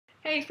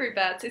Hey Fruit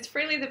Bats, it's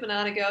Freely the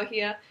Banana Girl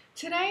here.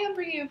 Today I'm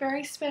bringing you a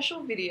very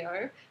special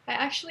video. I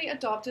actually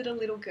adopted a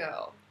little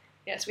girl.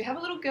 Yes, we have a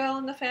little girl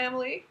in the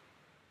family.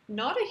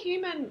 Not a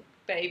human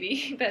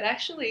baby, but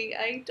actually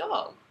a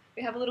dog.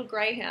 We have a little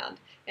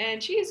greyhound,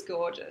 and she is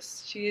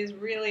gorgeous. She is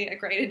really a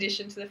great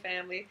addition to the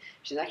family.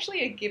 She's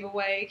actually a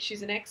giveaway.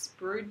 She's an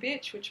ex-brood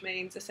bitch, which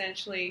means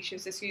essentially she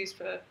was just used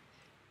for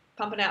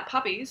pumping out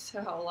puppies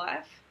her whole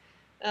life.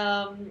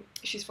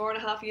 She's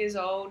 4.5 years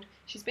old.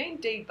 She's been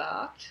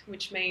debarked,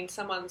 which means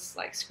someone's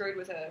like screwed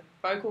with her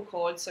vocal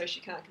cords so she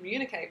can't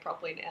communicate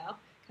properly now,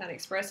 can't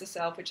express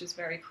herself, which is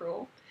very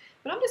cruel.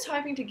 But I'm just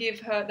hoping to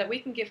give her that we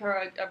can give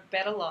her a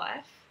better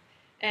life.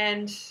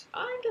 And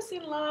I'm just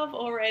in love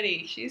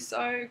already. She's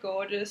so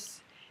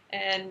gorgeous,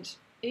 and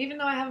even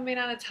though I haven't been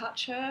able to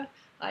touch her,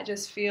 I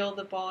just feel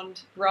the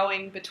bond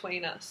growing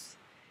between us.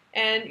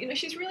 And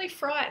she's really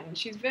frightened.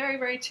 She's very,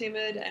 very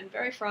timid and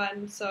very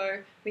frightened, so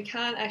we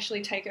can't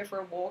actually take her for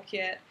a walk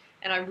yet.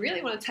 And I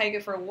really want to take her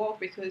for a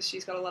walk because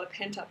she's got a lot of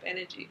pent-up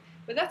energy.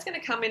 But that's going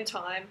to come in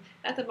time.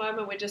 At the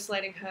moment, we're just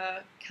letting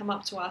her come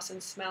up to us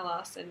and smell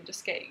us and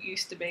just get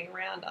used to being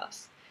around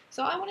us.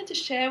 So I wanted to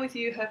share with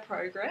you her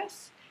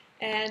progress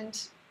and,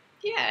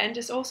 yeah, and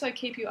just also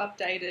keep you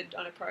updated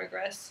on her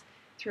progress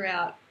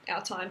throughout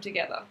our time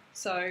together.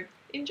 So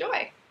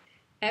enjoy.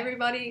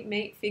 Everybody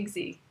meet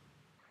Figsy.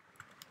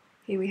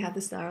 Here we have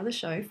the star of the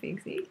show,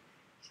 Figsy.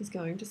 She's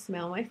going to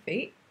smell my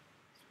feet.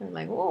 I'm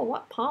like, oh,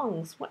 what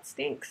pongs, what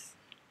stinks.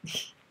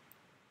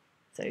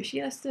 So she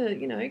has to,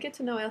 get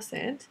to know our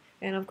scent.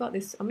 And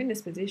I'm in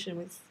this position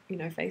with,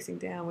 facing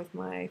down with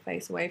my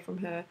face away from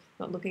her,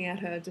 not looking at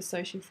her, just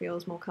so she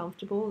feels more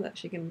comfortable,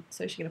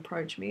 so she can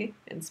approach me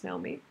and smell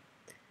me.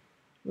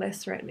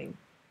 Less threatening.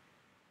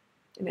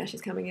 And now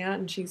she's coming out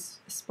and she's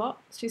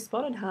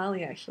spotted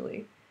Harley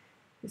actually.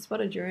 She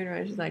spotted Junior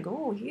and she's like,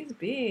 oh, he's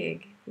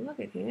big. Look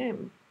at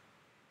him.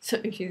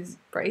 So she's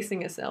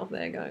bracing herself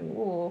there going,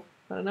 oh,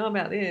 I don't know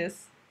about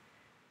this.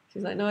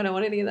 She's like, no, I don't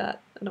want any of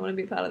that. I don't want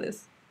to be part of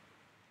this.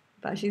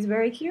 But she's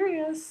very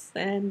curious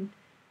and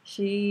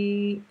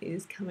she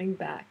is coming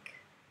back.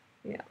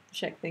 Yeah,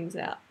 check things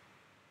out.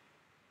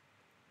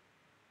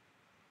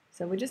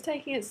 So we're just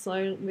taking it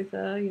slow with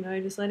her,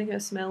 just letting her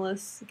smell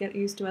us, get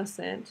used to our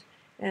scent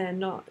and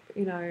not,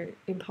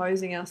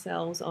 imposing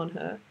ourselves on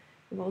her.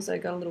 We've also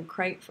got a little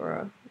crate for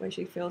her where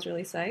she feels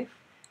really safe.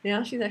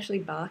 Now she's actually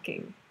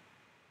barking.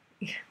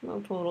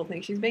 Well, poor little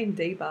thing. She's been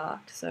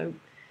debarked, so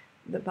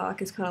the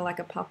bark is kind of like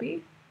a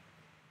puppy.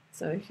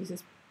 So she's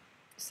just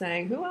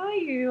saying, who are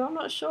you? I'm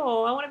not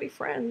sure. I want to be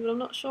friends, but I'm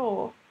not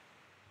sure.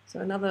 So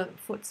another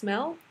foot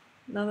smell,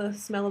 another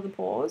smell of the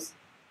paws.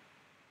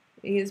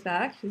 Ears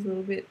back. She's a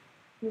little bit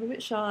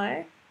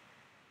shy.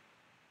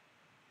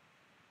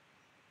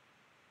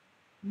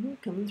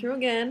 Coming through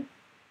again.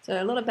 So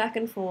a lot of back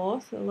and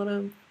forth, a lot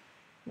of,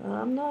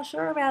 I'm not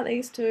sure about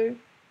these two.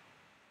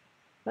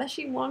 But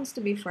she wants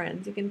to be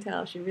friends, you can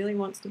tell. She really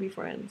wants to be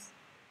friends.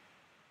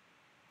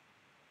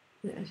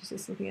 Yeah, she's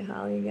just looking at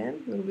Harley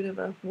again. A little bit of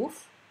a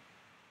woof.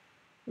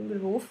 A little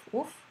bit of a woof,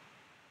 woof.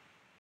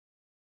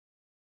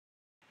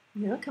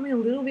 Yeah, coming a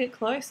little bit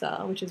closer,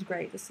 which is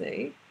great to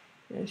see.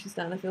 She's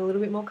starting to feel a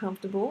little bit more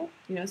comfortable.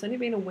 It's only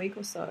been a week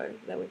or so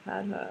that we've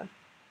had her.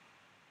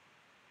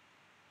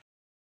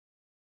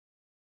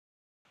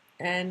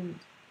 And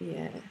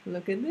yeah,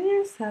 look at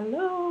this.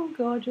 Hello,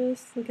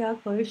 gorgeous. Look how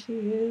close she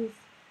is.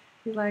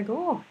 She's like,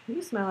 oh,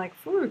 you smell like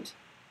fruit.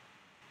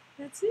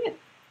 That's it.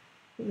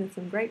 And that's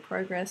some great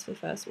progress for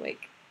first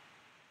week.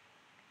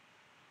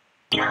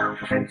 Go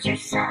fruit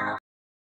yourself.